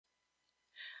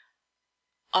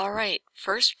Alright,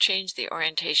 first change the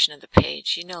orientation of the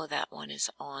page. You know that one is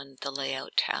on the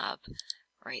Layout tab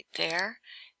right there.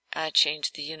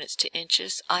 Change the units to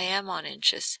inches. I am on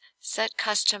inches. Set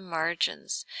custom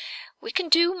margins. We can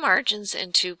do margins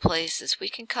in two places. We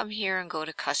can come here and go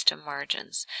to custom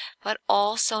margins, but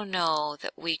also know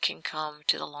that we can come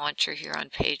to the launcher here on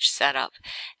page setup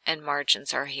and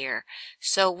margins are here.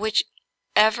 So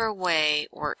whichever way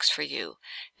works for you.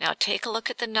 Now take a look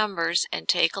at the numbers and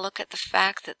take a look at the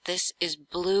fact that this is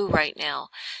blue right now.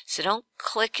 So don't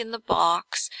click in the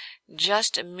box,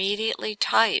 just immediately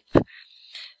type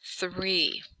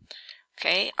 3.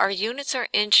 Okay, our units are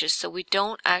inches, so we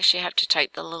don't actually have to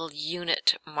type the little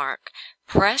unit mark.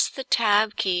 Press the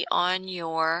tab key on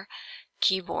your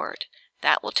keyboard.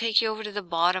 That will take you over to the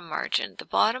bottom margin. The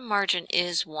bottom margin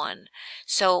is 1.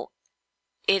 So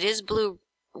it is blue,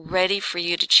 ready for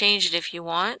you to change it if you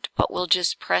want, but we'll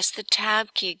just press the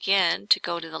tab key again to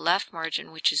go to the left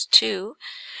margin, which is 2.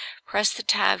 Press the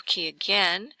tab key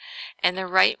again, and the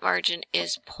right margin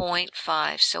is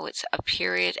 0.5, so it's a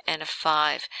period and a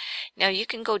 5. Now you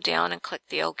can go down and click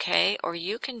the OK, or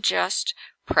you can just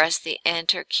press the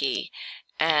Enter key,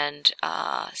 and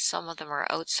some of them are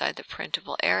outside the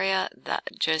printable area. That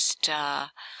just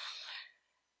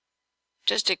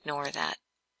ignore that.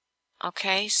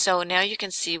 Okay, so now you can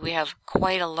see we have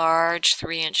quite a large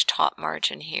 3-inch top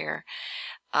margin here.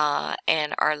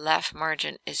 And our left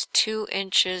margin is 2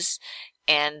 inches,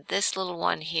 and this little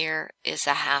one here is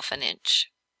a 1/2 inch.